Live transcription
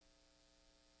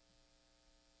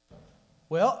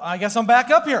Well, I guess I'm back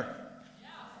up here.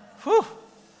 Whew.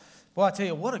 Well, I tell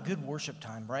you, what a good worship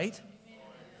time, right?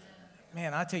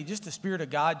 Man, I tell you, just the Spirit of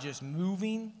God just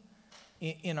moving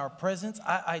in our presence.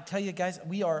 I tell you guys,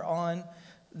 we are on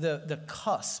the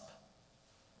cusp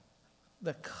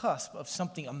of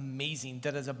something amazing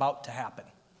that is about to happen.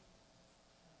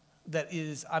 That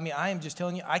is, I am just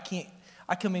telling you,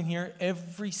 I come in here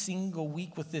every single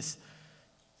week with this,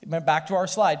 back to our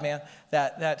slide, man,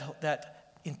 that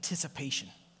anticipation.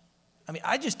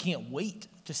 I just can't wait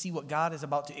to see what God is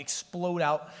about to explode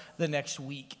out the next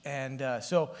week. And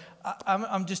so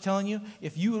I'm just telling you,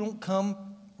 if you don't come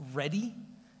ready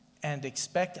and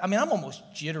expect, I'm almost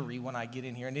jittery when I get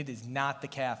in here, and it is not the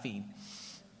caffeine,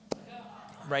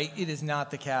 right? It is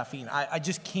not the caffeine. I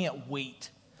just can't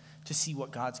wait to see what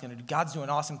God's going to do. God's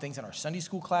doing awesome things in our Sunday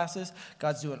school classes.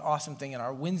 God's doing awesome thing in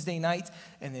our Wednesday nights,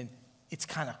 and then it's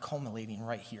kind of culminating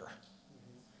right here.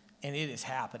 And it is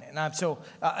happening. And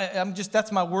I'm just,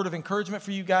 that's my word of encouragement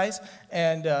for you guys.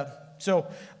 And so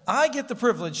I get the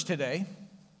privilege today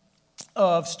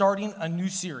of starting a new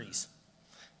series.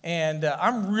 And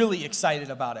I'm really excited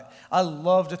about it. I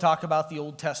love to talk about the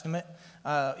Old Testament.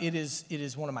 It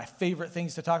is one of my favorite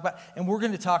things to talk about. And we're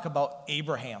going to talk about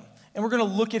Abraham. And we're going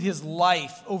to look at his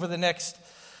life over the next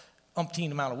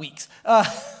umpteen amount of weeks.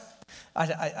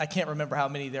 I can't remember how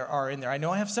many there are in there. I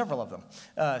know I have several of them.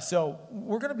 So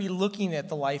we're going to be looking at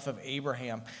the life of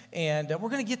Abraham. And we're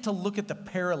going to get to look at the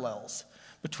parallels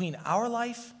between our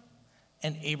life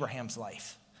and Abraham's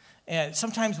life. And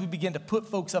sometimes we begin to put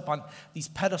folks up on these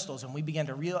pedestals, and we begin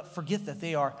to forget that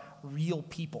they are real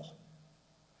people.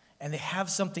 And they have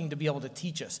something to be able to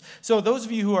teach us. So those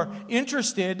of you who are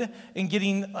interested in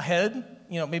getting ahead,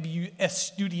 maybe you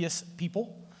studious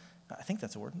people, I think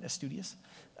that's a word, studious.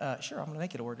 Sure, I'm going to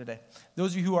make it a word today.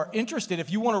 Those of you who are interested,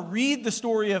 if you want to read the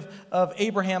story of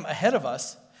Abraham ahead of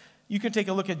us, you can take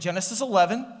a look at Genesis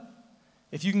 11.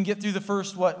 If you can get through the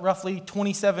first, roughly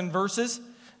 27 verses,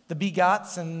 the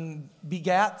begats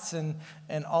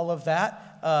and all of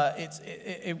that,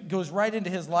 it goes right into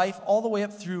his life all the way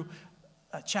up through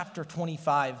chapter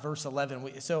 25, verse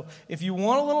 11. So if you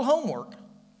want a little homework,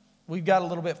 we've got a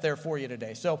little bit there for you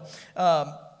today. So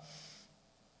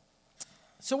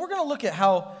we're going to look at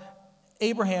how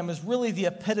Abraham is really the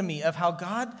epitome of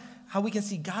how we can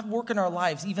see God work in our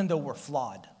lives even though we're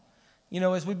flawed.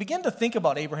 As we begin to think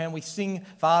about Abraham, we sing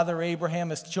Father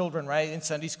Abraham as children, right? In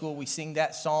Sunday school, we sing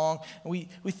that song. And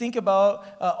we think about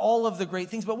all of the great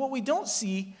things. But what we don't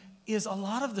see is a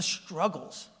lot of the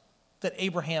struggles that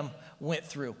Abraham went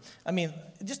through.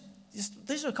 Just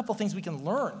these are a couple of things we can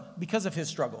learn because of his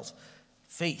struggles.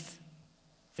 Faith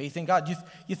in God.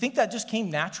 You think that just came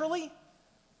naturally?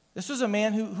 This was a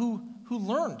man who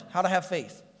learned how to have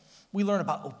faith. We learn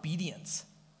about obedience.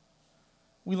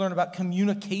 We learn about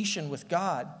communication with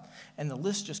God. And the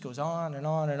list just goes on and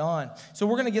on and on. So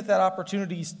we're going to get that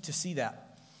opportunity to see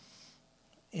that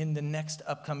in the next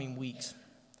upcoming weeks.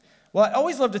 Well, I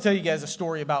always love to tell you guys a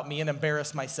story about me and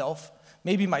embarrass myself.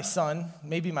 Maybe my son,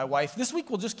 maybe my wife. This week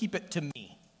we'll just keep it to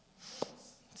me.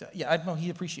 So, I know he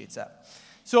appreciates that.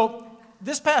 So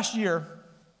this past year,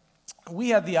 we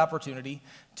had the opportunity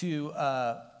to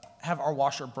have our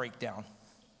washer break down.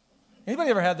 Anybody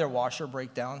ever had their washer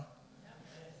break down?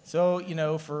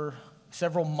 So, for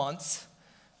several months,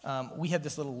 we had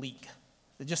this little leak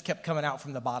that just kept coming out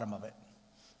from the bottom of it.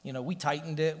 We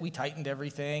tightened it. We tightened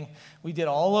everything. We did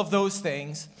all of those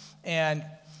things. And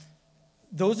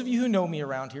those of you who know me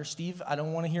around here, Steve, I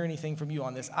don't want to hear anything from you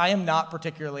on this. I am not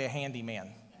particularly a handyman.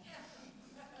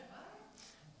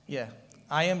 Yeah,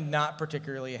 I am not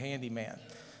particularly a handyman.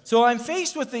 So I'm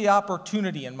faced with the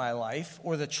opportunity in my life,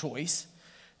 or the choice,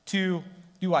 do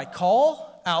I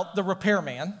call out the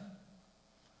repairman,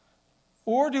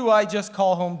 or do I just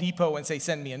call Home Depot and say,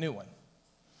 send me a new one,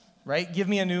 right? Give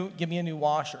me a new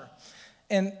washer.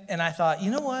 And I thought, you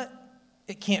know what?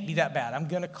 It can't be that bad. I'm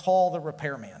going to call the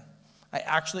repairman.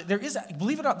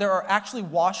 Believe it or not, there are actually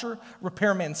washer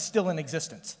repairmen still in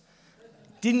existence.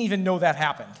 Didn't even know that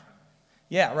happened.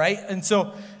 Yeah, right? And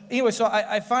so, anyway,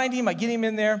 I find him, I get him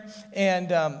in there,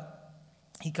 and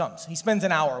he comes. He spends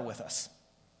an hour with us.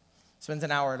 Spends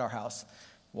an hour at our house.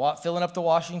 Filling up the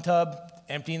washing tub,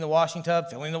 emptying the washing tub,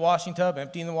 filling the washing tub,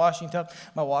 emptying the washing tub.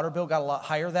 My water bill got a lot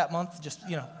higher that month, just,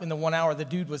 in the 1 hour the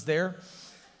dude was there.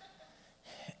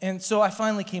 And so I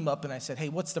finally came up and I said, hey,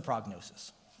 what's the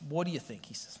prognosis? What do you think?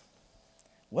 He says,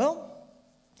 well,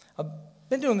 I've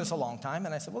been doing this a long time.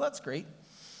 And I said, well, that's great,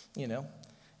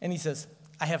 And he says,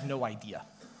 I have no idea.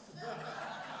 I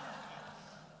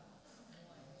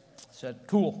said,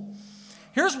 cool.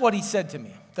 Here's what he said to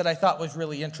me that I thought was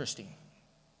really interesting.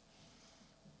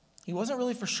 he wasn't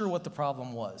really for sure what the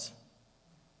problem was.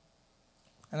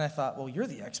 And I thought, well, you're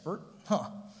the expert, huh?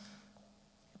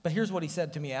 But here's what he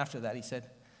said to me after that. He said,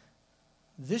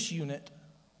 this unit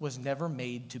was never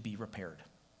made to be repaired.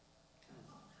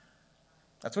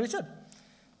 That's what he said.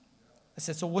 I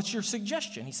said, so what's your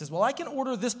suggestion? He says, well, I can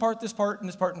order this part, and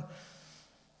this part. And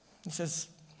he says,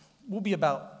 we'll be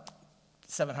about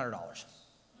 $700.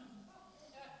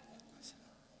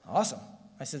 Awesome.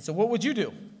 I said, so what would you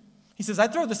do? He says,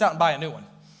 I'd throw this out and buy a new one.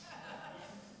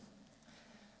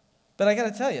 But I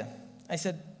got to tell you, I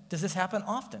said, does this happen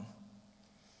often?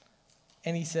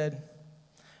 And he said,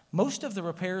 most of the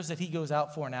repairs that he goes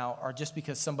out for now are just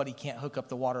because somebody can't hook up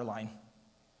the water line.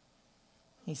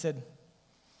 He said,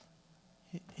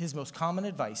 his most common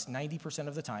advice, 90%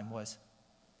 of the time, was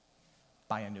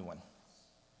buy a new one.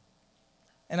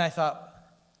 And I thought,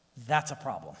 that's a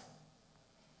problem.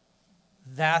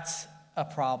 That's a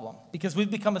problem. Because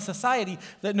we've become a society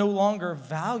that no longer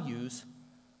values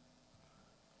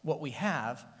what we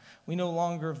have. We no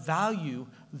longer value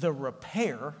the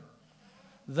repair,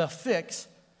 the fix.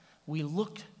 We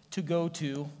look to go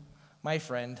to, my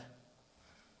friend,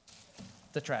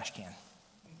 the trash can.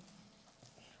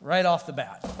 Right off the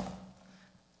bat.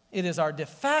 It is our de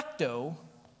facto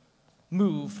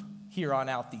move here on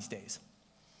out these days.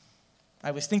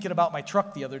 I was thinking about my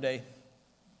truck the other day,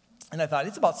 and I thought,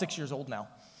 it's about 6 years old now.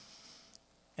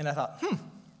 And I thought,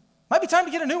 might be time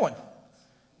to get a new one.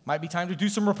 Might be time to do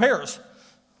some repairs.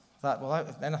 I thought, well,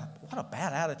 what a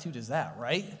bad attitude is that,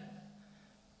 right?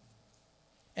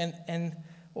 And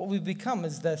what we've become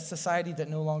is the society that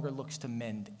no longer looks to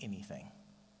mend anything.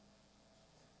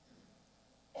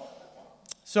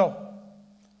 So,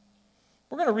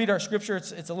 we're going to read our scripture.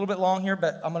 It's a little bit long here,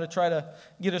 but I'm going to try to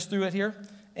get us through it here.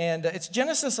 And it's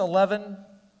Genesis 11,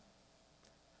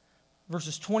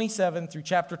 verses 27 through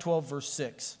chapter 12, verse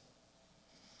 6.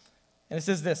 And it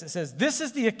says this. It says, this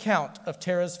is the account of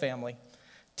Terah's family.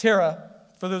 Terah,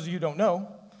 for those of you who don't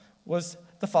know, was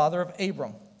the father of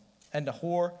Abram and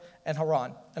Nahor and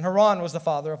Haran. And Haran was the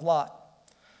father of Lot.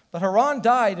 But Haran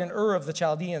died in Ur of the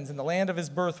Chaldeans, in the land of his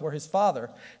birth, where his father,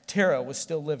 Terah, was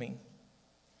still living.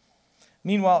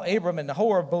 Meanwhile, Abram and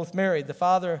Nahor both married.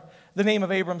 The name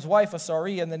of Abram's wife was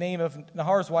Sarai, and the name of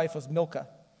Nahor's wife was Milcah.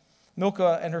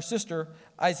 Milcah and her sister,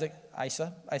 Isa,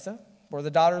 were the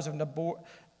daughters of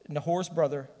Nahor's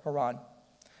brother, Haran.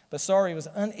 But Sarai was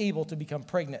unable to become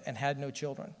pregnant and had no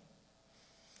children.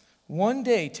 One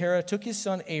day, Terah took his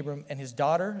son Abram and his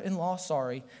daughter-in-law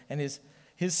Sarai and his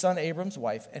son Abram's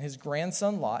wife and his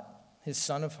grandson Lot, his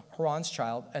son of Haran's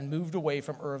child, and moved away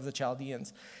from Ur of the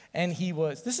Chaldeans. And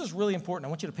this is really important. I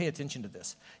want you to pay attention to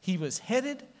this. He was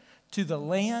headed to the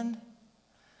land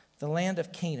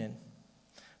of Canaan,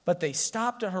 but they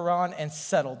stopped at Haran and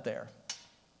settled there.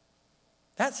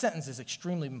 That sentence is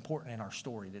extremely important in our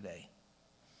story today.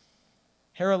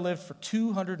 Terah lived for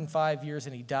 205 years,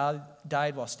 and he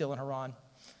died while still in Haran.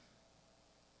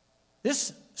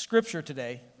 This scripture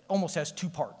today almost has two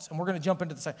parts, and we're going to jump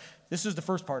into the second. This is the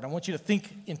first part. I want you to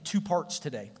think in two parts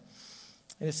today.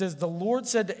 And it says, the Lord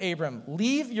said to Abram,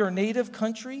 leave your native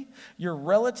country, your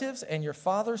relatives, and your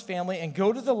father's family, and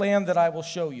go to the land that I will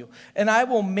show you. And I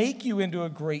will make you into a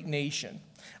great nation.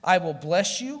 I will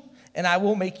bless you, and I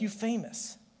will make you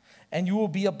famous. And you will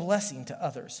be a blessing to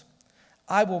others.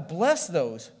 I will bless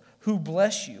those who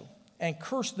bless you, and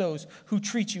curse those who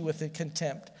treat you with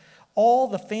contempt. All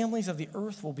the families of the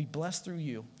earth will be blessed through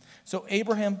you. So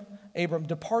Abram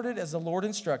departed as the Lord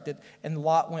instructed, and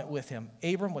Lot went with him.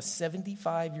 Abram was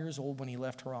 75 years old when he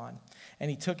left Haran, and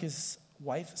he took his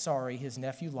wife Sarai, his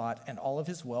nephew Lot, and all of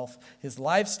his wealth, his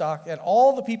livestock, and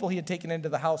all the people he had taken into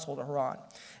the household of Haran,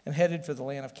 and headed for the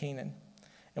land of Canaan.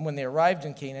 And when they arrived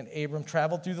in Canaan, Abram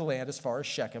traveled through the land as far as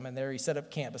Shechem, and there he set up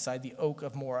camp beside the oak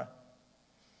of Moreh.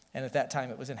 And at that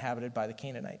time it was inhabited by the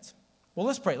Canaanites. Well,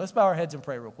 let's pray. Let's bow our heads and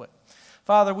pray real quick.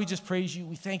 Father, we just praise you.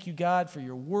 We thank you, God, for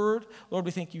your word. Lord,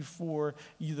 we thank you for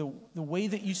the way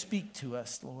that you speak to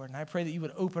us, Lord. And I pray that you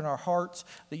would open our hearts,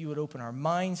 that you would open our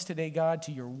minds today, God,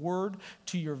 to your word,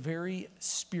 to your very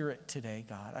spirit today,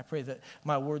 God. I pray that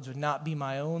my words would not be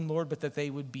my own, Lord, but that they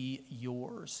would be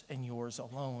yours and yours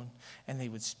alone, and they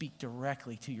would speak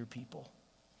directly to your people.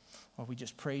 Lord, we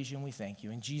just praise you and we thank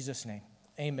you. In Jesus' name,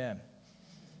 amen.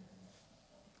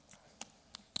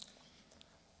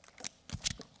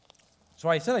 So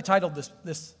I said I titled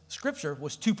this scripture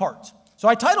was two parts. So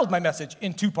I titled my message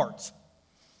in two parts.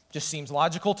 Just seems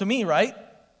logical to me, right?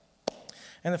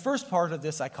 And the first part of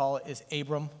this I call it is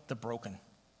Abram the broken.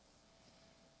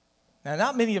 Now,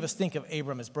 not many of us think of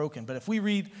Abram as broken, but if we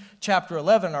read chapter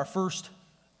 11, our first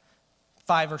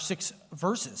 5 or 6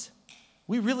 verses,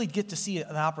 we really get to see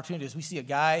the opportunities. We see a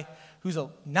guy who's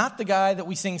not the guy that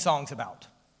we sing songs about.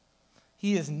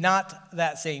 He is not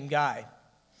that same guy.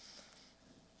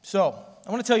 So,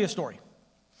 I want to tell you a story.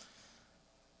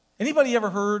 Anybody ever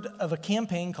heard of a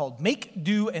campaign called Make,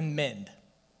 Do, and Mend?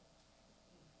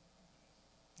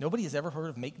 Nobody has ever heard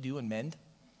of Make, Do, and Mend?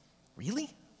 Really?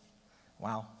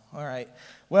 Wow. All right.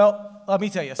 Well, let me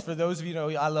tell you, for those of you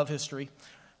who know, I love history.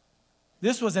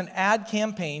 This was an ad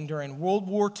campaign during World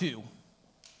War II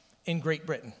in Great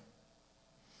Britain.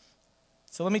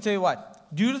 So let me tell you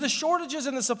what. Due to the shortages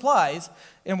in the supplies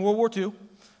in World War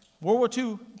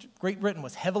II, Great Britain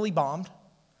was heavily bombed.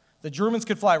 The Germans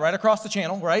could fly right across the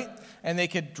channel, right? And they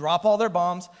could drop all their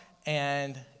bombs,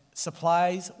 and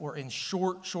supplies were in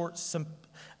short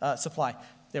supply.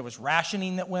 There was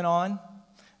rationing that went on.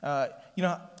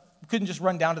 We couldn't just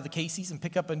run down to the Casey's and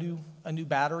pick up a new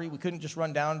battery. We couldn't just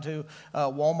run down to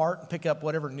Walmart and pick up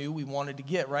whatever new we wanted to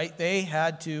get, right? They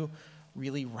had to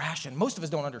really ration. Most of us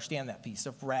don't understand that piece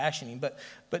of rationing,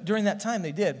 but during that time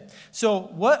they did. So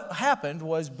what happened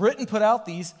was Britain put out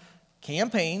these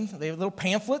campaigns, they have little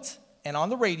pamphlets, and on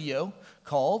the radio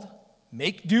called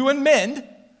Make, Do, and Mend,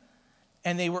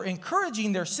 and they were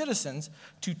encouraging their citizens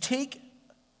to take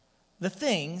the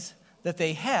things that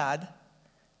they had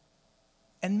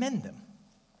and mend them,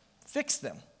 fix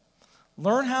them,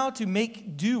 learn how to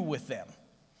make do with them,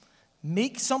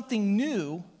 make something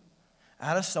new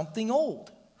out of something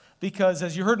old. Because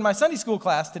as you heard in my Sunday school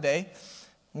class today,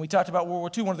 when we talked about World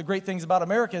War II, one of the great things about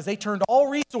America is they turned all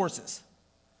resources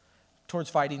towards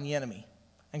fighting the enemy.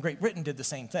 And Great Britain did the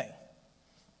same thing.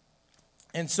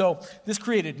 And so this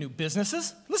created new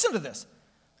businesses. Listen to this.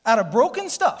 Out of broken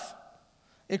stuff,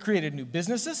 it created new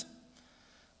businesses.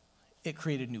 It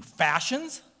created new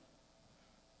fashions.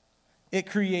 It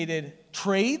created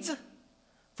trades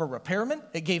for repairmen.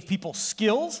 It gave people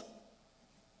skills,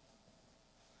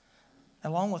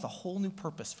 along with a whole new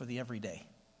purpose for the everyday.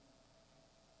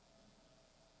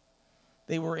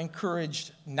 They were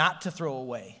encouraged not to throw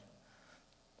away,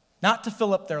 not to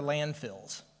fill up their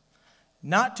landfills,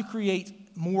 not to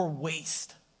create more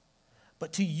waste,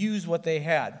 but to use what they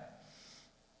had.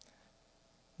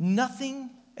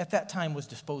 Nothing at that time was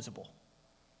disposable.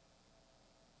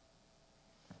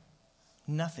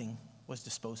 Nothing was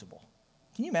disposable.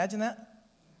 Can you imagine that?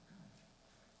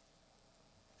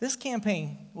 This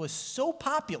campaign was so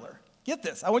popular. Get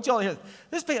this. I want you all to hear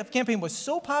this. This campaign was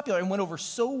so popular and went over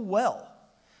so well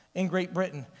in Great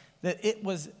Britain that it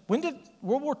was, when did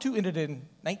World War II ended in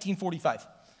 1945?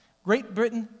 Great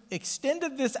Britain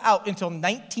extended this out until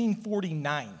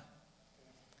 1949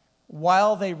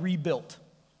 while they rebuilt,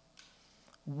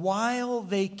 while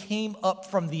they came up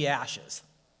from the ashes,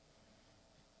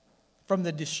 from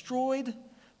the destroyed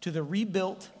to the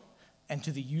rebuilt and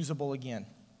to the usable again.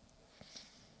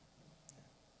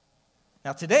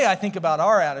 Now today I think about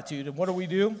our attitude, and what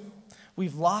do?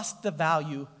 We've lost the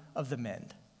value of the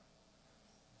mend.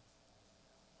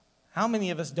 How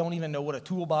many of us don't even know what a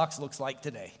toolbox looks like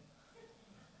today?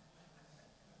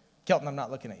 Kelton, I'm not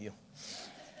looking at you.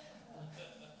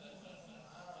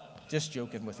 Just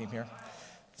joking with him here.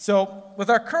 So, with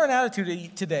our current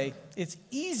attitude today, it's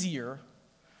easier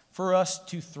for us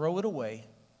to throw it away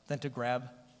than to grab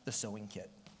the sewing kit.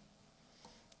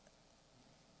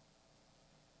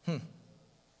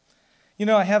 You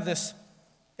know, I have this,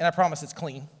 and I promise it's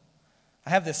clean.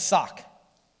 I have this sock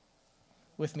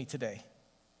with me today.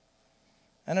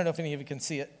 I don't know if any of you can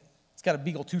see it. It's got a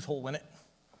beagle tooth hole in it.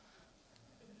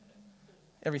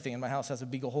 Everything in my house has a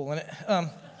beagle hole in it.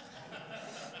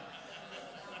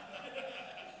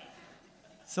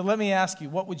 So let me ask you,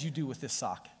 what would you do with this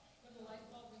sock?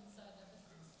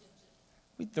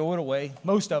 We'd throw it away,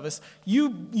 most of us.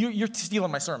 You're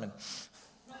stealing my sermon.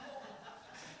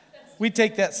 We'd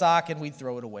take that sock and we'd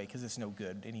throw it away because it's no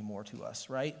good anymore to us,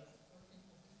 right?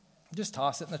 Just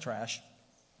toss it in the trash.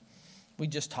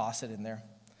 We'd just toss it in there.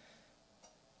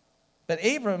 But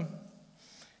Abram,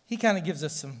 he kind of gives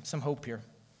us some hope here.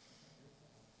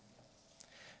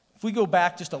 If we go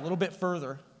back just a little bit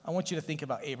further, I want you to think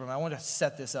about Abram. I want to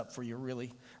set this up for you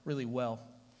really, really well.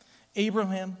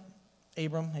 Abram,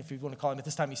 if you want to call him, at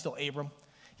this time he's still Abram.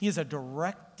 He is a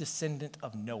direct descendant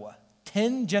of Noah,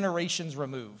 10 generations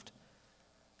removed.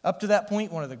 Up to that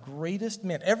point, one of the greatest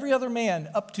men. Every other man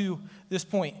up to this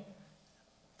point,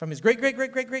 from his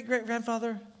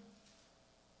great-great-great-great-great-great-grandfather,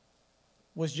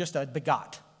 was just a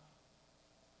begot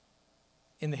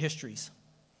in the histories.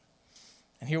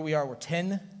 And here we are, we're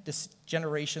 10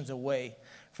 generations away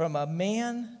from a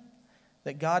man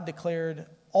that God declared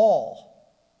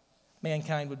all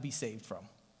mankind would be saved from,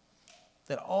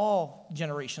 that all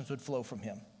generations would flow from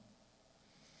him.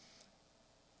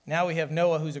 Now we have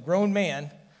Noah, who's a grown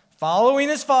man, following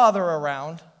his father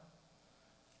around.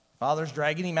 Father's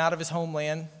dragging him out of his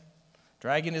homeland,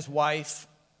 dragging his wife.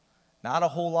 Not a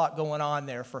whole lot going on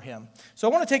there for him. So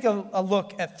I want to take a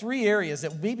look at 3 areas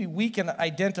that maybe we can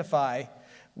identify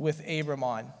with Abram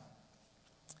on.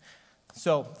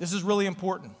 So this is really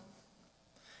important.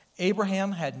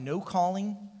 Abraham had no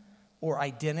calling or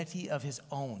identity of his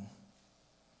own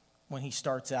when he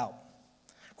starts out.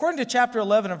 According to chapter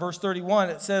 11 and verse 31,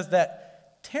 it says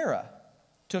that Terah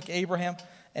took Abraham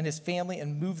and his family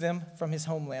and moved them from his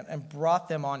homeland and brought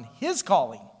them on his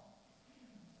calling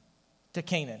to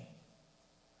Canaan.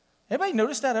 Anybody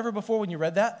notice that ever before when you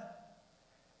read that?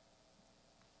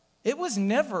 It was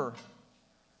never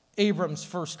Abram's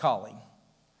first calling.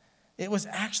 It was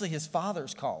actually his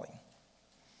father's calling.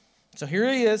 So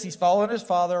here he is. He's following his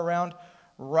father around,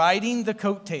 riding the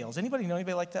coattails. Anybody know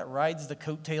anybody like that? Rides the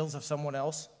coattails of someone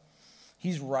else?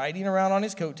 He's riding around on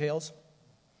his coattails.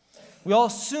 We all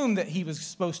assume that he was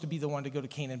supposed to be the one to go to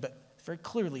Canaan, but very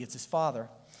clearly it's his father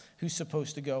who's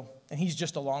supposed to go. And he's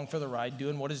just along for the ride,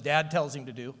 doing what his dad tells him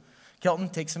to do. Kelton,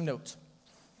 take some notes.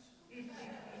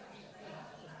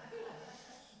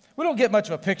 We don't get much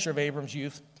of a picture of Abram's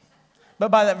youth, but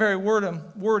by that very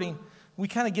wording, we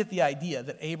kind of get the idea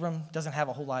that Abram doesn't have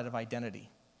a whole lot of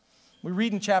identity. We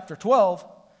read in chapter 12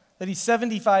 that he's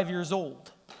 75 years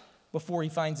old before he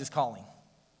finds his calling.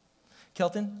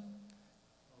 Kelton?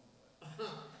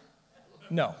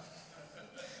 No.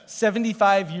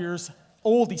 75 years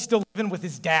old, he's still living with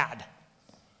his dad.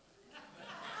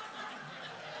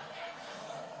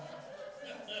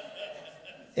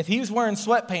 If he was wearing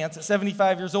sweatpants at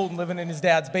 75 years old and living in his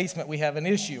dad's basement, we have an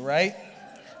issue, right?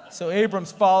 So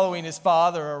Abram's following his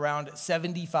father around at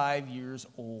 75 years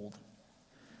old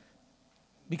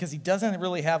because he doesn't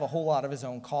really have a whole lot of his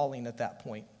own calling at that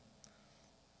point.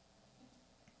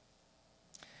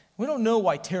 We don't know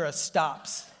why Terah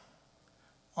stops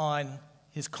on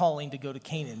his calling to go to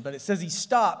Canaan, but it says he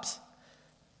stops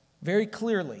very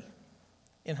clearly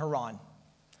in Haran.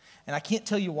 And I can't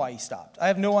tell you why he stopped. I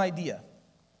have no idea.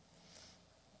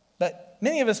 But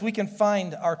many of us, we can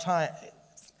find our time,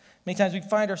 many times we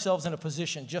find ourselves in a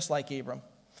position just like Abram,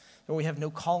 where we have no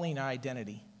calling or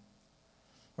identity.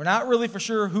 We're not really for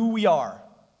sure who we are.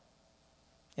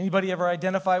 Anybody ever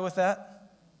identify with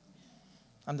that?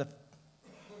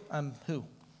 I'm who?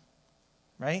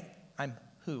 Right? I'm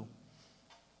who?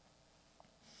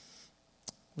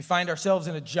 We find ourselves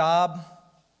in a job.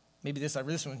 Maybe this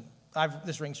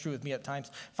rings true with me at times.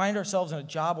 Find ourselves in a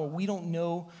job where we don't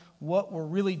know what we're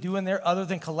really doing there other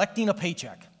than collecting a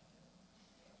paycheck.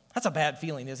 That's a bad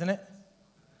feeling, isn't it?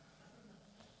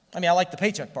 I mean, I like the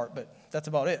paycheck part, but that's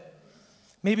about it.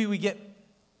 Maybe we get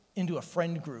into a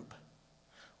friend group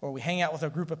or we hang out with a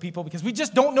group of people because we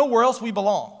just don't know where else we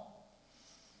belong.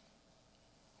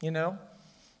 You know?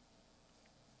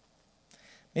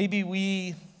 Maybe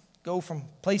we go from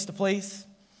place to place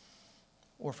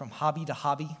or from hobby to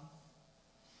hobby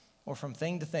or from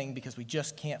thing to thing because we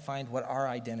just can't find what our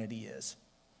identity is.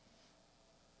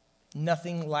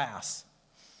 Nothing lasts.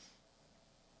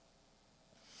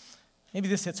 Maybe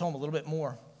this hits home a little bit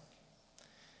more.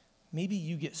 Maybe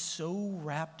you get so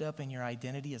wrapped up in your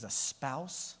identity as a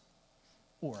spouse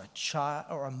or a child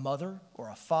or a mother or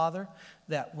a father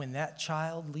that when that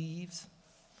child leaves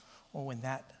or when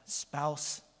that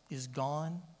spouse is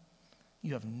gone,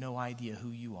 you have no idea who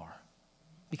you are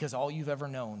because all you've ever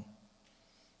known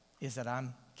is that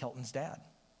I'm Kelton's dad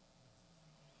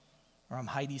or I'm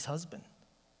Heidi's husband.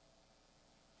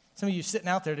 Some of you sitting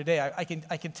out there today, I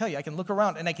can tell you, I can look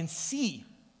around and I can see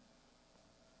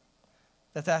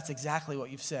that that's exactly what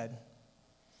you've said.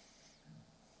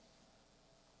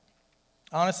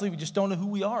 Honestly, we just don't know who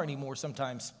we are anymore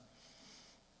sometimes.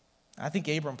 I think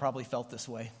Abram probably felt this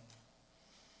way.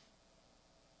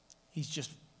 He's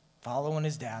just following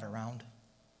his dad around.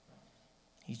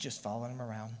 He's just following him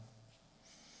around.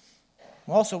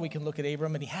 Also, we can look at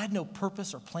Abram, and he had no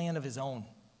purpose or plan of his own.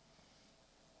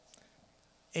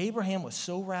 Abraham was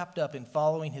so wrapped up in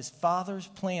following his father's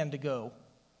plan to go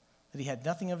that he had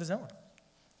nothing of his own.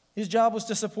 His job was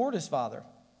to support his father.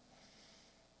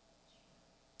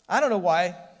 I don't know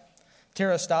why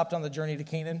Terah stopped on the journey to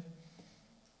Canaan.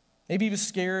 Maybe he was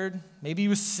scared. Maybe he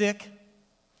was sick.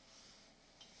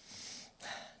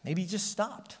 Maybe he just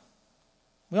stopped.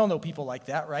 We all know people like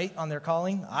that, right, on their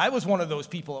calling. I was one of those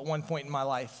people at one point in my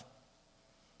life.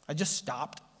 I just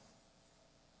stopped.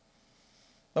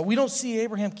 But we don't see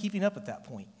Abraham keeping up at that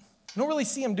point. We don't really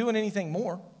see him doing anything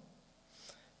more.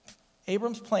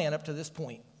 Abram's plan up to this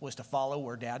point was to follow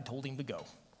where Dad told him to go.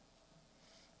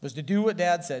 was to do what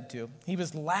Dad said to. He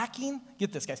was lacking,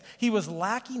 get this, guys, he was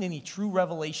lacking any true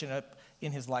revelation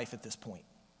in his life at this point.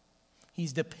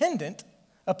 He's dependent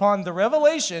upon the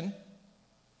revelation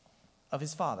of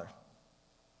his Father.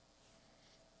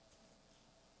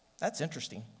 That's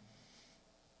interesting.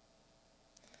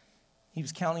 He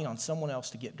was counting on someone else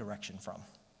to get direction from.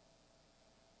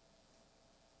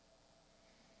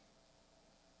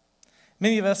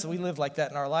 Many of us, we live like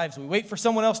that in our lives. We wait for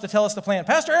someone else to tell us the plan.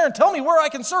 Pastor Aaron, tell me where I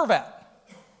can serve at.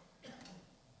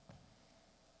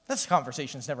 This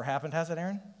conversation's never happened, has it,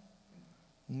 Aaron?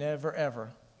 Never,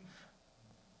 ever.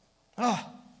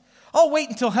 Oh, I'll wait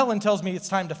until Helen tells me it's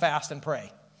time to fast and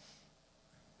pray.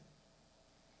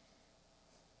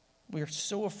 We are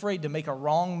so afraid to make a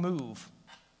wrong move.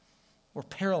 We're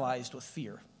paralyzed with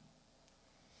fear.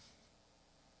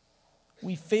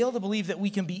 We fail to believe that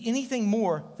we can be anything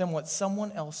more than what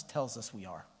someone else tells us we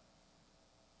are.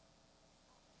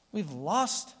 We've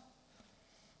lost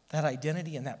that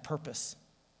identity and that purpose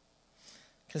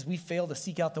because we fail to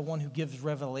seek out the one who gives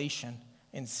revelation.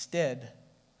 Instead,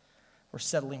 we're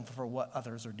settling for what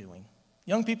others are doing.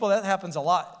 Young people, that happens a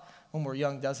lot when we're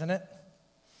young, doesn't it?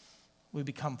 We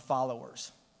become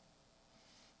followers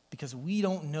because we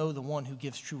don't know the one who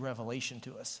gives true revelation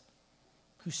to us,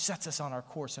 who sets us on our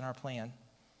course and our plan.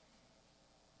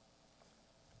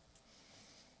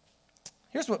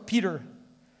 Here's what Peter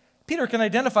can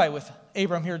identify with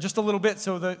Abram here just a little bit,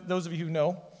 so that those of you who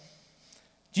know.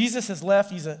 Jesus has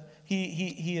left.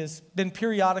 He has been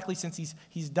periodically, since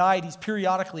he's died, he's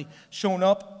periodically shown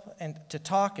up and to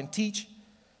talk and teach.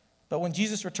 But when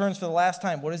Jesus returns for the last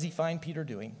time, what does he find Peter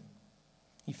doing?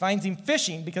 He finds him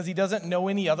fishing because he doesn't know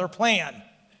any other plan.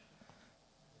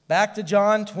 Back to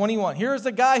John 21. Here's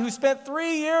the guy who spent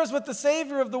 3 years with the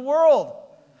Savior of the world.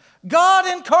 God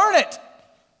incarnate.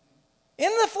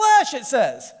 In the flesh, it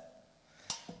says.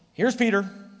 Here's Peter.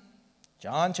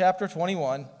 John chapter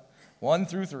 21, 1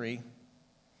 through 3.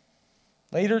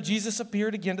 Later, Jesus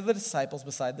appeared again to the disciples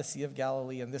beside the Sea of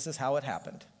Galilee, and this is how it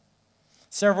happened.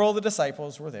 Several of the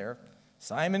disciples were there.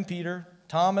 Simon Peter,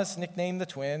 Thomas, nicknamed the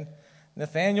twin,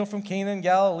 Nathanael from Cana in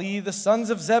Galilee, the sons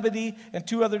of Zebedee, and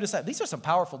 2 other disciples. These are some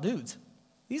powerful dudes.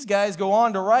 These guys go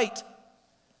on to write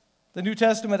the New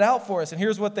Testament out for us. And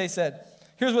here's what they said.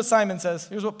 Here's what Simon says.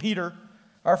 Here's what Peter,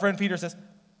 our friend Peter, says.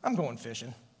 I'm going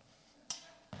fishing.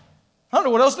 I don't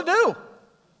know what else to do.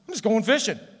 I'm just going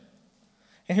fishing.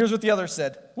 And here's what the others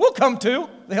said. We'll come too,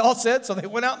 they all said. So they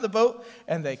went out in the boat,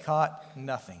 and they caught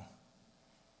nothing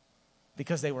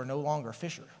because they were no longer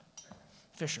fishermen.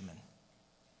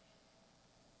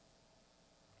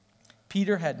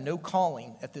 Peter had no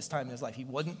calling at this time in his life. He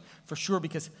wasn't for sure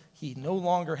because he no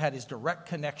longer had his direct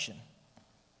connection.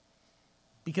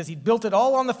 Because he'd built it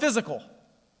all on the physical.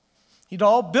 He'd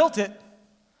all built it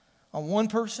on one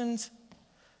person's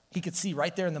he could see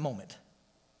right there in the moment.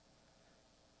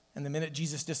 And the minute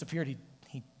Jesus disappeared,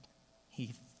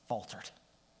 he faltered.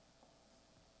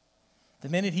 The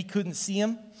minute he couldn't see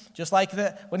him, just like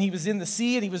that when he was in the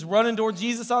sea and he was running toward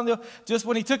Jesus just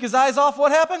when he took his eyes off,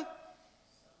 what happened?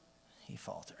 He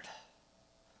faltered.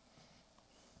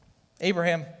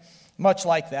 Abraham, much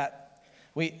like that.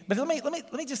 But let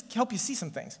me just help you see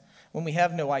some things. When we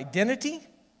have no identity,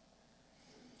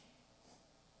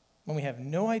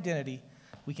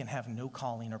 we can have no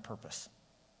calling or purpose.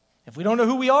 If we don't know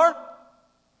who we are,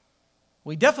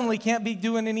 we definitely can't be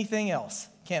doing anything else,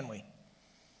 can we?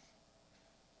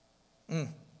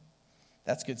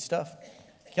 That's good stuff.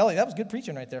 Kelly, that was good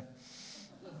preaching right there.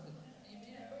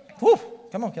 Whew.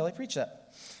 Come on, Kelly, preach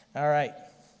that. All right.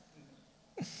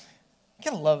 I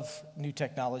kind of love new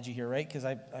technology here, right? Because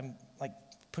I'm like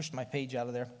pushed my page out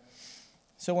of there.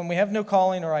 So when we have no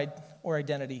calling or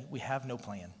identity, we have no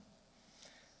plan.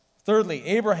 Thirdly,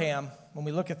 Abraham, when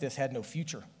we look at this, had no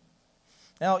future.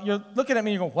 Now, you're looking at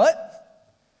me and you're going, what?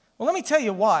 Well, let me tell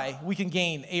you why we can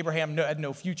gain Abraham had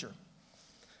no future.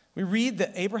 We read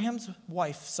that Abraham's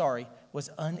wife, was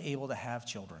unable to have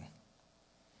children.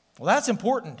 Well, that's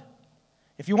important.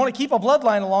 If you want to keep a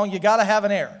bloodline along, you got to have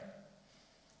an heir.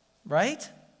 Right?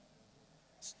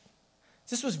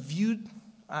 This was viewed,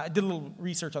 I did a little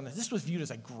research on this. This was viewed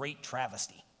as a great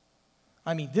travesty.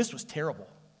 I mean, this was terrible.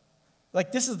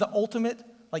 Like, this is the ultimate,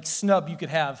 snub you could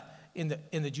have in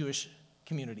the Jewish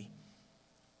community.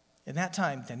 In that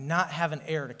time, to not have an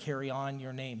heir to carry on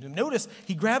your name. And notice,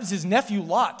 he grabs his nephew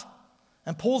Lot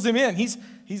and pulls him in. He's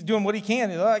doing what he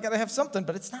can. I got to have something,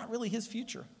 but it's not really his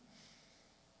future.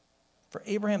 For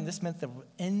Abraham, this meant the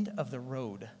end of the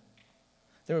road.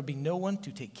 There would be no one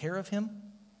to take care of him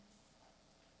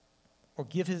or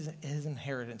give his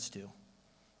inheritance to.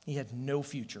 He had no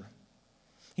future.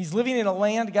 He's living in a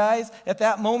land, guys, at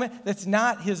that moment that's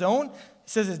not his own. It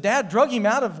says his dad drug him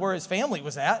out of where his family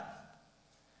was at,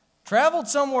 traveled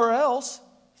somewhere else,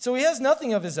 so he has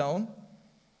nothing of his own.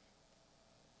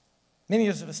 Many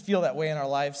of us feel that way in our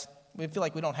lives. We feel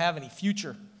like we don't have any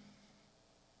future.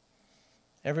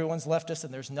 Everyone's left us,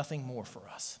 and there's nothing more for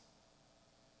us.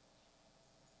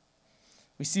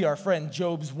 We see our friend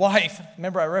Job's wife,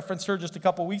 remember I referenced her just a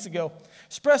couple weeks ago,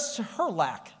 expressed her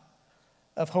lack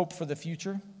of hope for the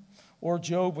future. Or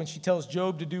Job, when she tells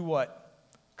Job to do what?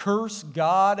 Curse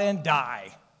God and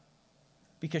die,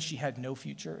 because she had no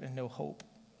future and no hope.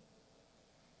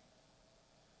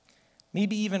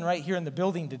 Maybe even right here in the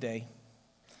building today,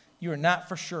 you are not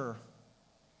for sure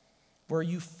where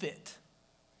you fit,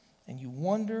 and you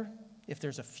wonder if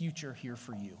there's a future here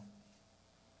for you.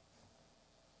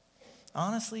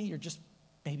 Honestly,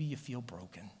 maybe you feel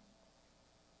broken.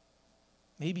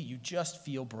 Maybe you just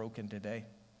feel broken today.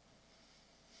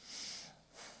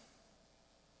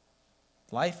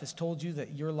 Life has told you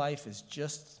that your life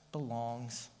just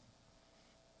belongs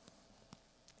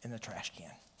in the trash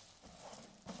can.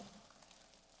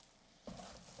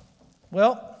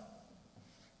 Well,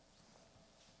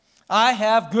 I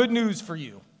have good news for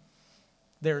you.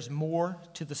 There's more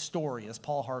to the story, as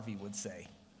Paul Harvey would say.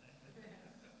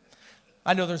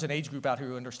 I know there's an age group out here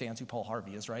who understands who Paul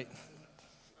Harvey is, right?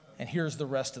 And here's the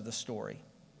rest of the story.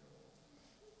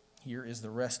 Here is the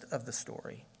rest of the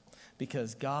story.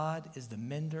 Because God is the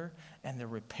mender and the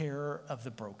repairer of the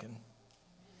broken.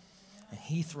 And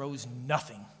he throws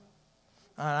nothing,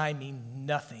 and I mean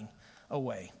nothing,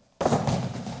 away.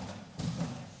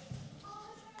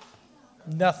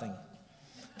 Nothing.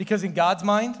 Because in God's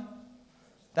mind,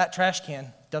 that trash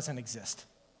can doesn't exist.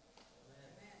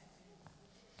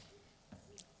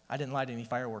 I didn't light any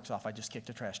fireworks off. I just kicked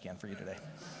a trash can for you today.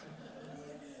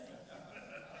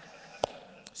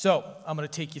 So, I'm going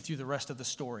to take you through the rest of the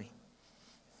story.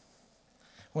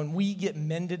 When we get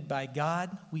mended by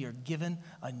God, we are given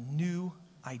a new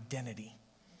identity.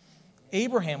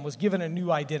 Abraham was given a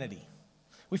new identity.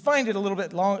 We find it a little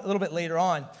bit later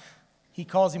on. He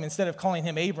calls him, instead of calling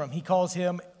him Abram, he calls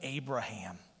him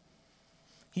Abraham.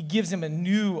 He gives him a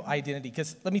new identity.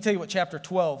 Because let me tell you what chapter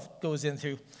 12 goes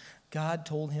into. God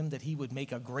told him that he would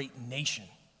make a great nation.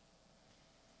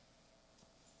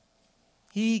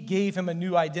 He gave him a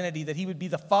new identity, that he would be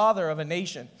the father of a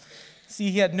nation.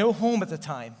 See, he had no home at the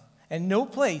time and no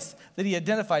place that he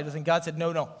identified with. And God said,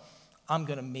 no, I'm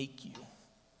going to make you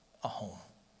a home.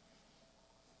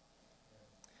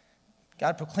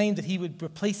 God proclaimed that he would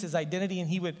replace his identity and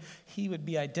he would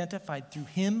be identified through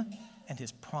him and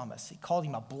his promise. He called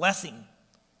him a blessing.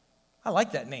 I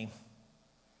like that name.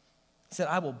 He said,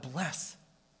 I will bless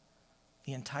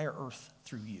the entire earth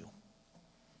through you.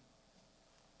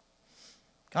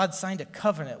 God signed a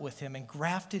covenant with him and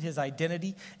grafted his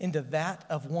identity into that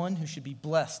of one who should be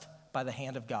blessed by the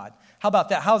hand of God. How about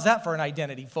that? How's that for an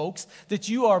identity, folks? That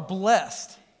you are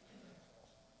blessed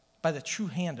by the true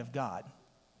hand of God.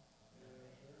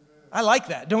 I like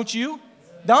that, don't you?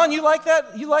 Don, you like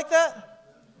that? You like that?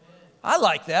 I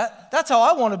like that. That's how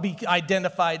I want to be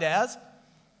identified as.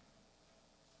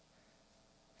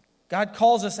 God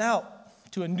calls us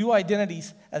out to a new identity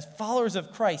as followers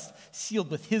of Christ,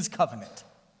 sealed with his covenant.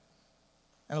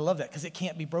 And I love that because it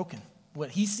can't be broken. What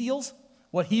he seals,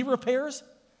 what he repairs,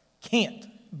 can't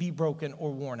be broken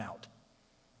or worn out.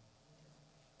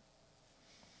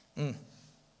 We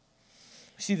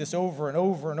see this over and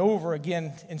over and over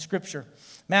again in Scripture.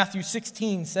 Matthew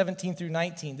 16, 17 through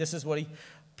 19. This is what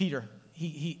Peter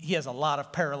has a lot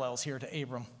of parallels here to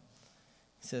Abram.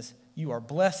 He says, you are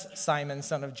blessed, Simon,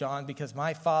 son of John, because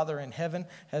my Father in heaven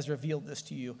has revealed this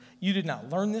to you. You did not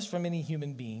learn this from any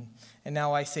human being. And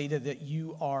now I say that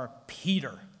you are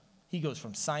Peter. He goes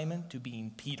from Simon to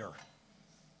being Peter,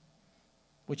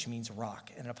 which means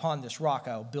rock. And upon this rock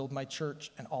I will build my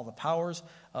church, and all the powers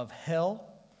of hell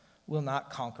will not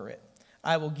conquer it.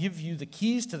 I will give you the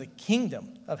keys to the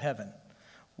kingdom of heaven.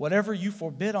 Whatever you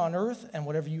forbid on earth and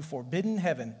whatever you forbid in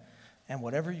heaven, and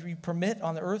whatever you permit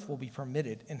on the earth will be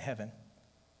permitted in heaven.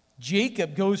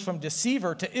 Jacob goes from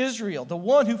deceiver to Israel, the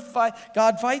one who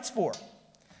God fights for.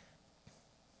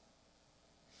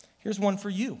 Here's one for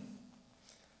you.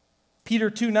 Peter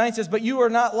 2:9 says, but you are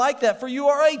not like that, for you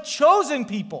are a chosen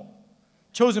people.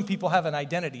 Chosen people have an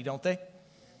identity, don't they?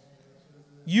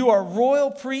 You are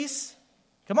royal priests.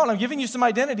 Come on, I'm giving you some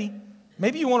identity.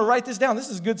 Maybe you want to write this down. This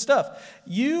is good stuff.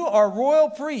 You are royal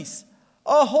priests,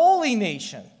 a holy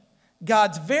nation,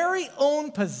 God's very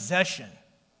own possession.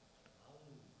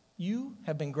 You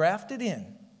have been grafted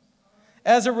in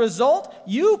As a result,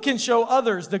 you can show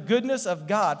others the goodness of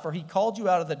God, for he called you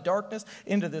out of the darkness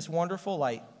into this wonderful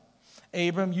light.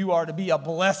 Abram, you are to be a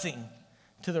blessing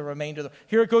to the remainder of the...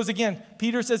 Here it goes again.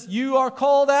 Peter says, you are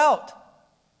called out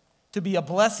to be a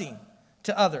blessing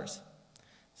to others.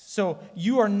 So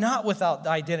you are not without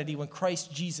identity when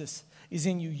Christ Jesus is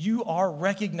in you. You are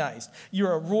recognized.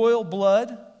 You're a royal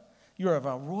blood. You're of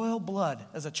a royal blood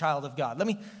as a child of God. Let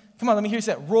me hear you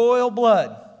say it. Royal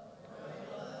blood.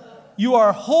 You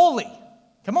are holy.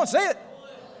 Come on, say it.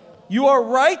 You are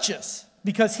righteous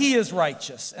because he is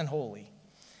righteous and holy.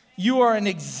 You are an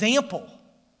example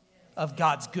of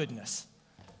God's goodness.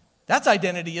 That's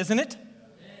identity, isn't it?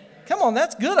 Come on,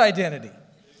 that's good identity.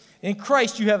 In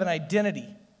Christ, you have an identity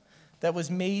that was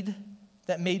made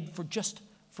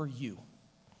for you.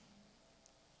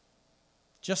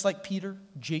 Just like Peter,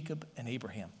 Jacob, and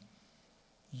Abraham,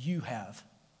 you have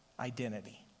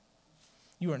identity.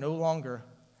 You are no longer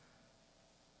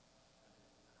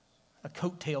a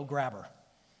coattail grabber.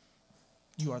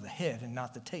 You are the head and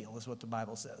not the tail, is what the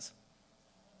Bible says.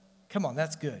 Come on,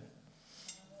 that's good.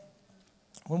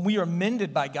 When we are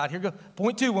mended by God, here go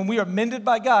point 2, when we are mended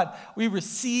by God, we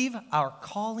receive our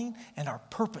calling and our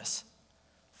purpose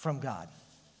from God.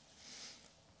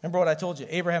 Remember what I told you?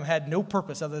 Abraham had no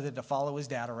purpose other than to follow his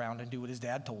dad around and do what his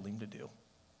dad told him to do.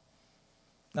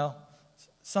 Now,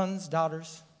 sons,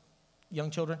 daughters,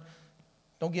 young children,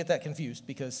 don't get that confused,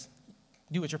 because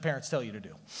do what your parents tell you to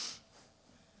do.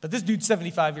 But this dude's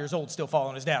 75 years old, still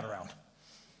following his dad around.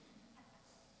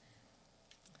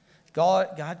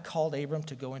 God called Abram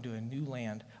to go into a new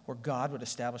land where God would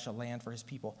establish a land for his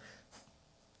people.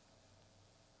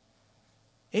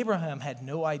 Abraham had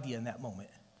no idea in that moment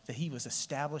that he was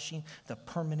establishing the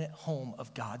permanent home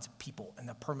of God's people and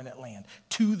the permanent land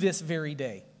to this very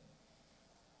day.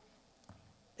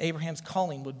 Abraham's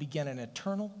calling would begin an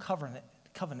eternal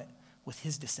covenant with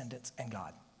his descendants and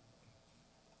God.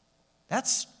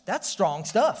 That's strong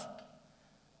stuff.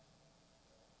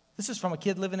 This is from a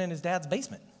kid living in his dad's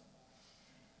basement.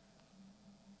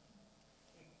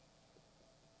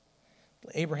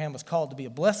 Abraham was called to be a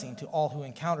blessing to all who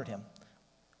encountered him.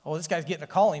 Oh, this guy's getting a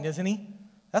calling, isn't he?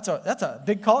 That's a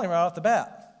big calling right off the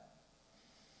bat.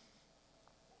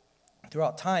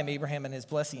 Throughout time, Abraham and his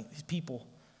people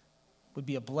would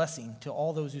be a blessing to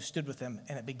all those who stood with him,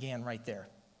 and it began right there.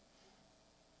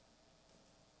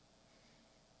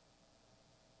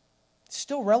 It's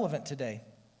still relevant today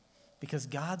because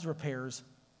God's repairs,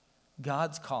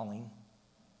 God's calling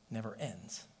never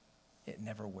ends. It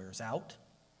never wears out.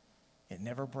 It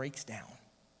never breaks down.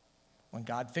 When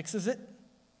God fixes it,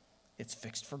 it's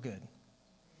fixed for good.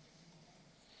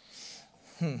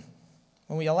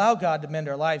 When we allow God to mend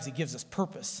our lives, he gives us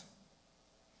purpose.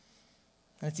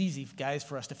 And it's easy, guys,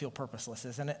 for us to feel purposeless,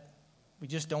 isn't it? We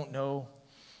just don't know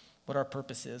what our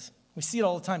purpose is. We see it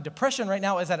all the time. Depression right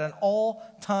now is at an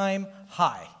all-time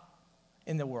high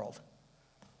in the world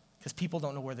because people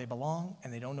don't know where they belong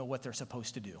and they don't know what they're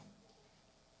supposed to do.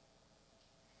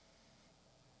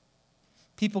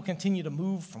 People continue to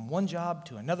move from one job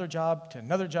to another job, to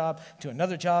another job, to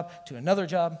another job, to another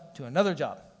job, to another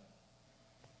job.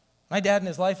 My dad in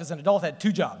his life as an adult had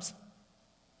 2 jobs.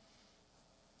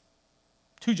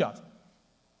 2 jobs.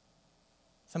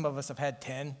 Some of us have had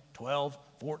 10, 12,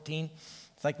 14.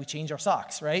 It's like we change our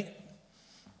socks, right?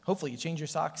 Hopefully you change your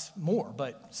socks more,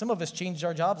 but some of us changed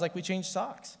our jobs like we changed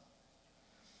socks.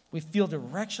 We feel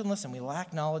directionless and we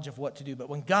lack knowledge of what to do. But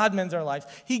when God mends our lives,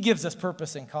 he gives us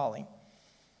purpose and calling.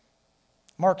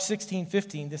 Mark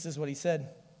 16:15, this is what he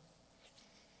said.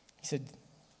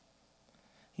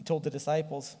 He told the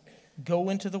disciples, go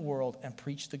into the world and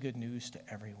preach the good news to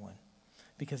everyone.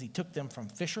 Because he took them from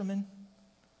fishermen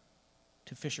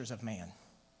to fishers of man.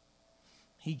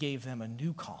 He gave them a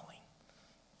new calling.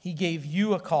 He gave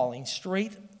you a calling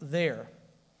straight there.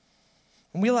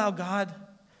 When we allow God's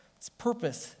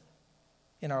purpose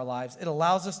in our lives, it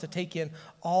allows us to take in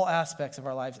all aspects of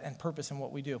our lives and purpose in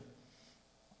what we do.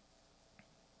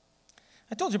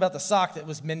 I told you about the sock that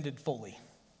was mended fully.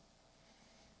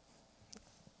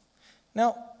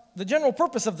 Now, the general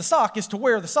purpose of the sock is to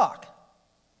wear the sock,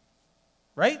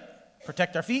 right?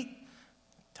 Protect our feet.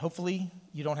 Hopefully,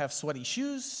 you don't have sweaty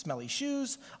shoes, smelly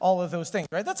shoes, all of those things,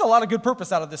 right? That's a lot of good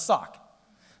purpose out of this sock.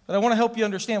 But I want to help you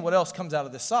understand what else comes out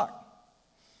of this sock.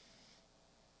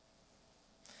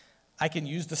 I can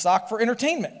use the sock for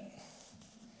entertainment.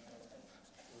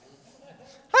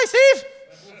 Hi, Steve.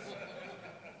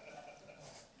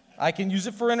 I can use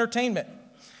it for entertainment.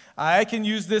 I can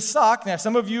use this sock. Now,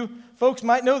 some of you folks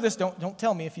might know this. Don't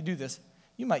tell me if you do this.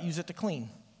 You might use it to clean.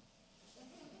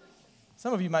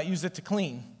 Some of you might use it to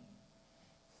clean.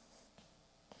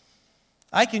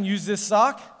 I can use this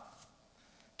sock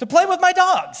to play with my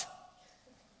dogs.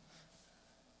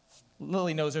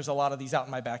 Lily knows there's a lot of these out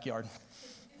in my backyard.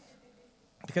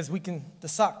 Because the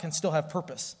sock can still have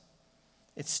purpose.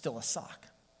 It's still a sock.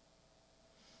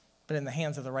 But in the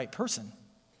hands of the right person,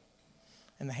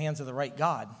 in the hands of the right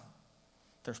God,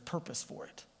 there's purpose for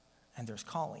it. And there's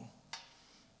calling.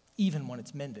 Even when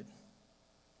it's mended.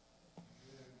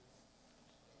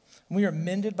 When we are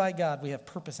mended by God, we have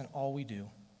purpose in all we do.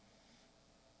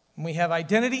 When we have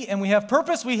identity and we have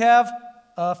purpose, we have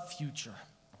a future.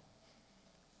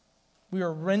 We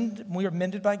are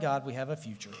mended by God, we have a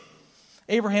future.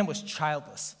 Abraham was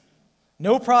childless,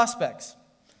 no prospects,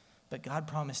 but God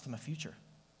promised him a future.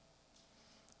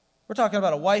 We're talking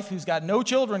about a wife who's got no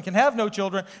children, can have no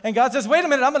children, and God says, wait a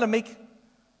minute, I'm going to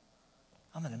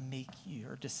make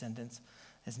your descendants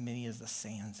as many as the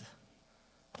sands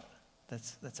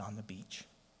that's on the beach.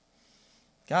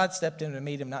 God stepped in and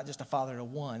made him not just a father to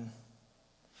one,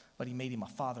 but he made him a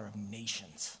father of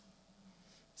nations.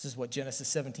 This is what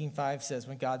Genesis 17:5 says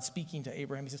when God's speaking to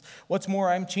Abraham. He says, what's more,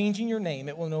 I'm changing your name.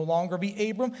 It will no longer be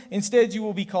Abram. Instead, you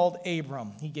will be called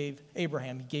Abram. He gave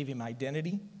him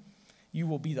identity. You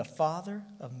will be the father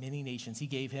of many nations. He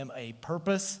gave him a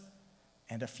purpose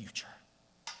and a future.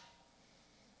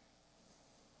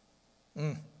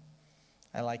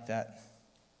 I like that.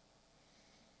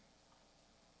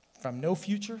 From no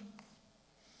future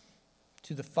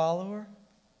to the follower,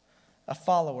 a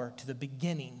follower to the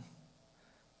beginning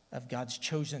of God's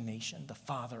chosen nation, the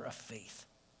father of faith.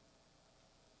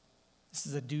 This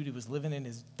is a dude who was living in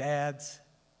his dad's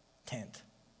tent.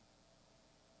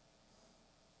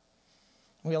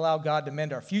 When we allow God to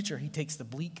mend our future, he takes the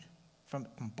bleak from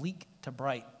bleak to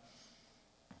bright.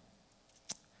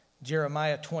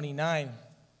 Jeremiah 29.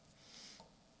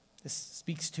 This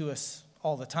speaks to us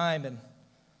all the time,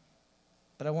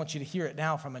 but I want you to hear it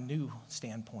now from a new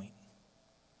standpoint.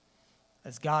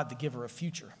 As God, the giver of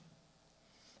future.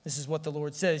 This is what the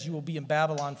Lord says. You will be in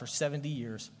Babylon for 70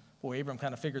 years. Boy, Abram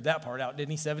kind of figured that part out,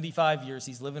 didn't he? 75 years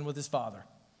he's living with his father.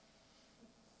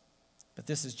 But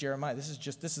this is Jeremiah. This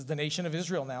is the nation of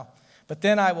Israel now. But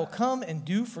then I will come and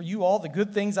do for you all the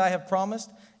good things I have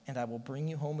promised, and I will bring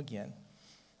you home again.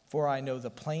 For I know the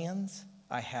plans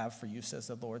I have for you, says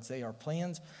the Lord. They are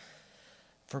plans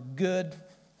for good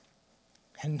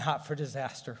and not for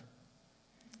disaster.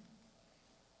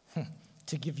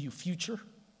 To give you future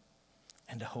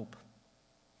and a hope.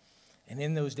 And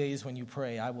in those days when you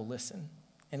pray, I will listen.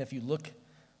 And if you look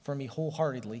for me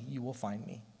wholeheartedly, you will find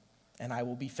me. And I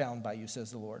will be found by you,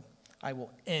 says the Lord. I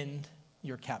will end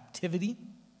your captivity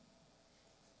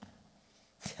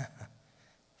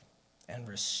and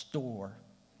restore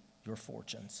your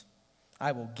fortunes.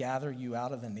 I will gather you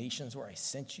out of the nations where I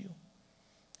sent you,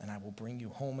 and I will bring you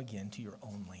home again to your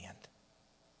own land.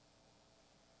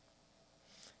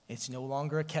 It's no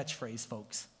longer a catchphrase,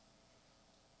 folks.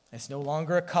 It's no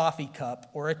longer a coffee cup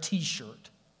or a t-shirt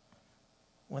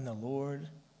when the Lord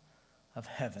of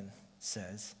heaven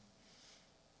says,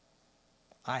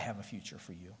 I have a future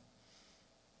for you.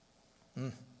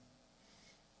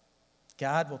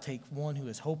 God will take one who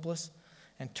is hopeless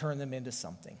and turn them into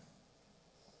something.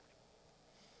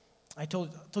 I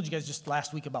told you guys just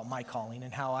last week about my calling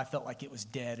and how I felt like it was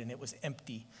dead and it was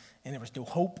empty and there was no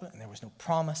hope and there was no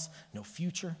promise, no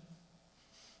future.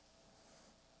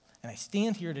 And I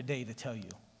stand here today to tell you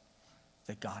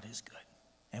that God is good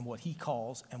and what he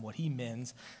calls and what he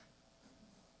mends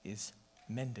is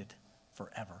mended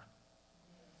forever.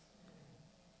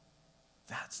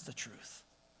 That's the truth.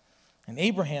 And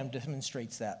Abraham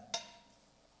demonstrates that.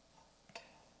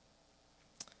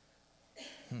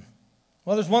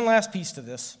 Well, there's one last piece to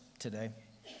this today.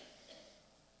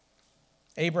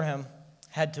 Abraham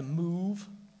had to move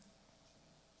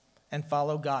and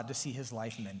follow God to see his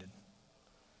life mended.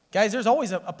 Guys, there's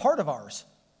always a part of ours.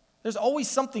 There's always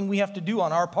something we have to do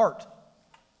on our part.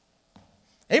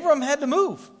 Abraham had to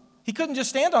move. He couldn't just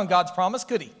stand on God's promise,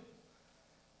 could he?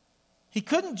 He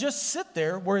couldn't just sit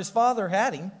there where his father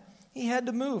had him. He had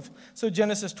to move. So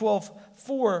Genesis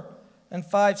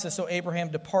 12:4-5 says, so Abraham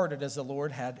departed as the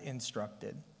Lord had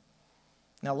instructed.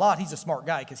 Now Lot, he's a smart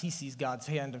guy because he sees God's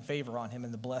hand and favor on him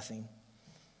and the blessing.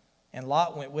 And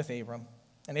Lot went with Abram.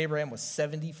 And Abraham was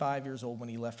 75 years old when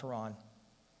he left Haran.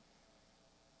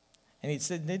 And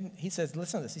he says,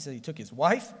 listen to this. He said he took his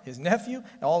wife, his nephew,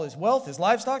 all his wealth, his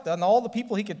livestock, and all the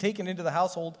people he could take into the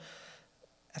household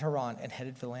at Haran and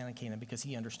headed for the land of Canaan because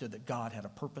he understood that God had a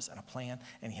purpose and a plan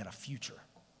and he had a future.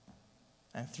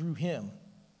 And through him,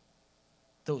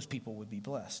 those people would be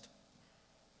blessed.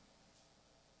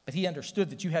 But he understood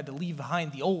that you had to leave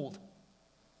behind the old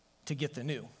to get the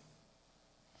new.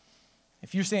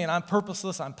 If you're saying, I'm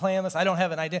purposeless, I'm planless, I don't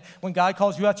have an idea, when God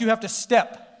calls you out, you have to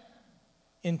step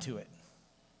into it.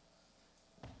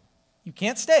 You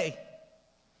can't stay.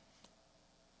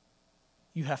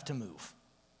 You have to move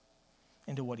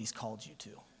into what he's called you to.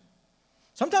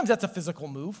 Sometimes that's a physical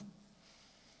move.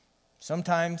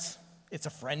 Sometimes it's a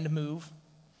friend move.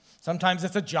 Sometimes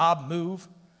it's a job move.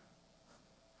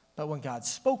 But when God's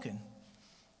spoken,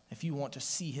 if you want to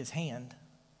see his hand,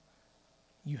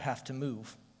 you have to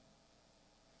move.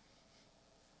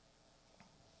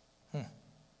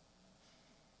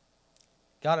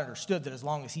 God understood that as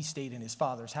long as he stayed in his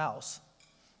father's house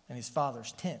and his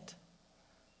father's tent,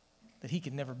 that he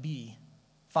could never be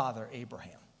Father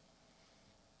Abraham.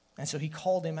 And so he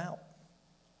called him out.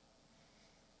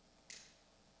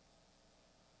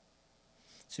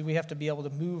 So we have to be able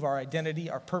to move our identity,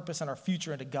 our purpose, and our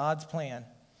future into God's plan.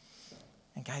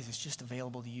 And guys, it's just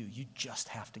available to you. You just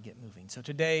have to get moving. So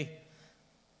today,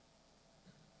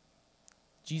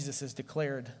 Jesus has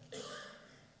declared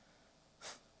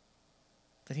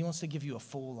that he wants to give you a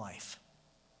full life.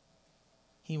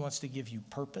 He wants to give you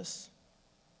purpose,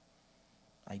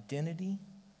 identity,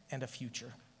 and a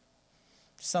future.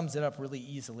 Sums it up really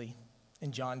easily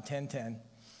in John 10:10.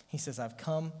 He says, I've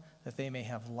come that they may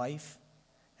have life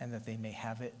and that they may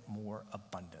have it more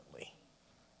abundantly.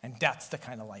 And that's the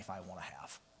kind of life I want to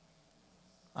have.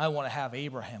 I want to have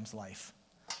Abraham's life,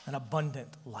 an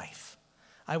abundant life.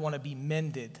 I want to be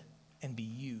mended and be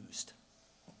used.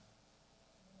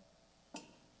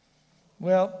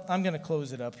 Well, I'm going to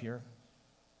close it up here.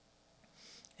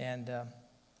 And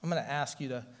I'm going to ask you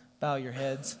to bow your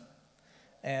heads.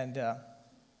 And I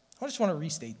just want to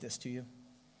restate this to you.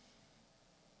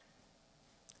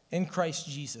 In Christ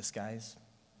Jesus, guys,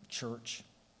 church,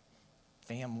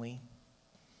 family,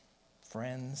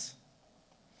 friends,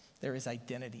 there is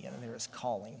identity and there is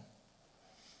calling.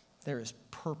 There is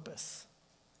purpose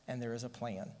and there is a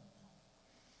plan.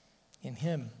 In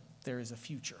him, there is a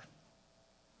future.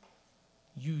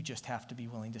 You just have to be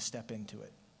willing to step into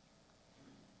it.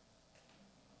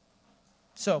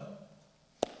 So,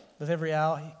 with every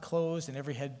eye closed and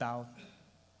every head bowed,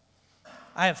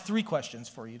 I have 3 questions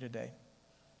for you today.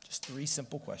 Just 3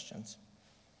 simple questions.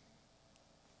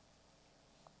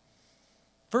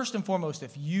 First and foremost,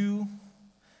 if you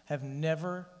have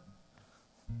never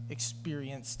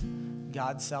experienced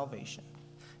God's salvation,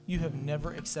 you have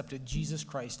never accepted Jesus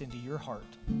Christ into your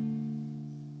heart,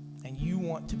 and you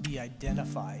want to be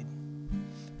identified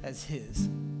as his,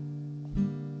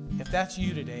 if that's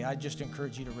you today, I just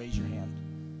encourage you to raise your hand.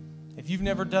 If you've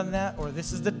never done that, or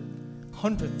this is the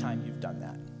 100th time you've done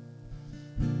that,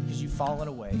 because you've fallen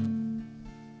away,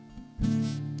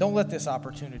 don't let this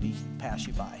opportunity pass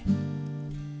you by.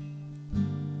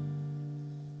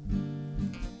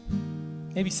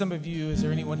 Maybe some of you, is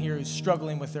there anyone here who's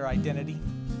struggling with their identity?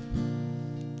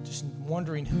 Just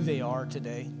wondering who they are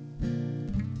today?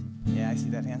 Yeah, I see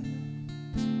that hand.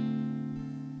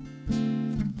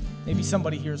 Maybe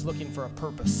somebody here is looking for a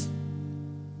purpose.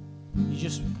 You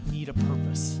just need a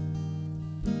purpose.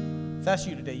 If that's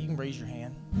you today, you can raise your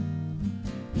hand.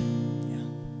 Yeah.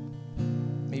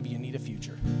 Maybe you need a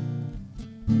future.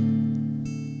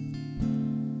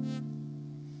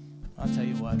 I'll tell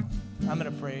you what, I'm going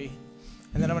to pray,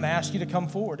 and then I'm going to ask you to come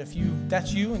forward. If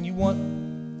that's you and you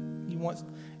want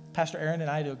Pastor Aaron and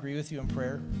I to agree with you in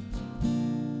prayer,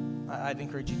 I'd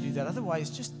encourage you to do that. Otherwise,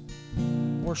 just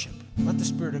worship. Let the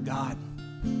Spirit of God,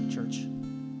 church,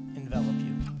 envelop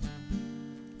you.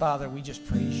 Father, we just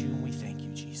praise you and we thank you,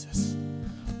 Jesus.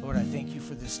 Lord, I thank you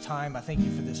for this time. I thank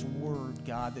you for this word,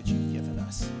 God, that you've given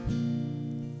us.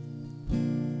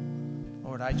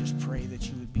 Lord, I just pray that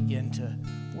you would begin to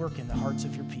work in the hearts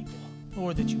of your people.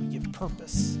 Lord, that you would give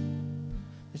purpose,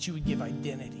 that you would give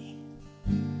identity,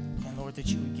 and Lord, that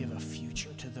you would give a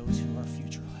future to those who are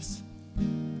futureless.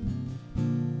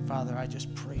 Father, I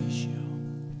just praise you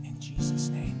in Jesus'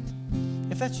 name.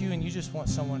 If that's you and you just want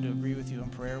someone to agree with you in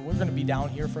prayer, we're going to be down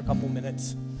here for a couple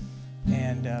minutes,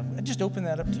 and I just open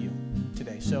that up to you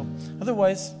today. So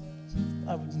otherwise,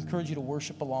 I would encourage you to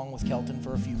worship along with Kelton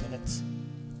for a few minutes,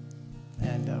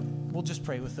 and we'll just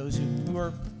pray with those who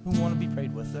want to be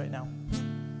prayed with right now.